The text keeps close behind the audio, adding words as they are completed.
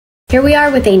Here we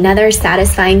are with another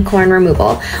satisfying corn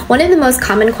removal. One of the most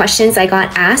common questions I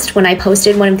got asked when I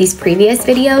posted one of these previous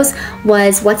videos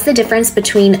was, what's the difference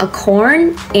between a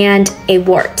corn and a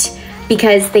wart?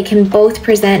 Because they can both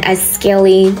present as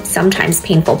scaly, sometimes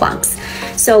painful bumps.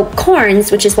 So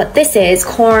corns, which is what this is,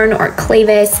 corn or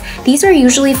clavis, these are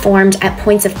usually formed at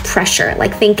points of pressure,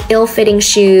 like think ill-fitting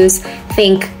shoes,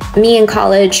 think me in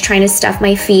college trying to stuff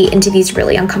my feet into these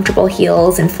really uncomfortable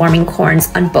heels and forming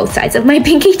corns on both sides of my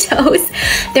pinky toes.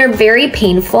 They're very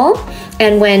painful,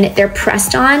 and when they're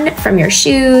pressed on from your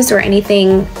shoes or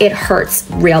anything, it hurts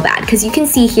real bad. Because you can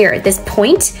see here, this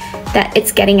point that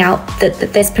it's getting out, that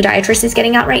this podiatrist is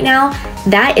getting out right now,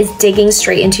 that is digging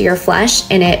straight into your flesh,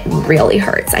 and it really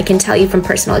hurts. I can tell you from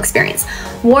personal experience.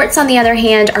 Warts, on the other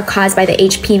hand, are caused by the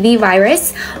HPV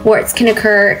virus. Warts can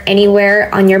occur anywhere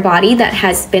on your body that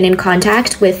has been in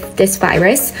contact with this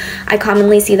virus. I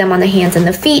commonly see them on the hands and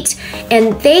the feet,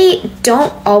 and they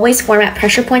don't always form at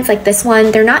pressure points like this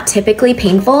one. They're not typically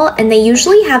painful, and they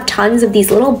usually have tons of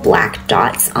these little black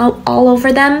dots all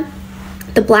over them.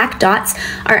 The black dots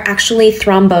are actually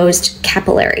thrombosed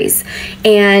capillaries,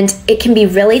 and it can be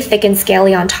really thick and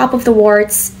scaly on top of the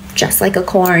warts, just like a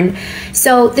corn.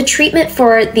 So the treatment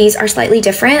for these are slightly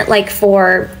different. Like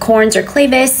for corns or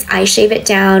clavis, I shave it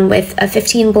down with a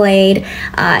 15 blade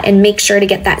and make sure to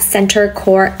get that center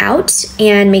core out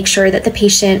and make sure that the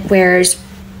patient wears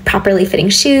properly fitting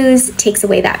shoes, takes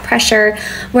away that pressure.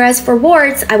 Whereas for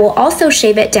warts, I will also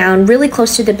shave it down really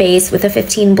close to the base with a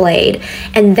 15 blade,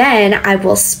 and then I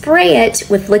will spray it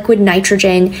with liquid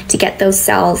nitrogen to get those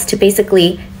cells to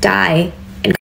basically die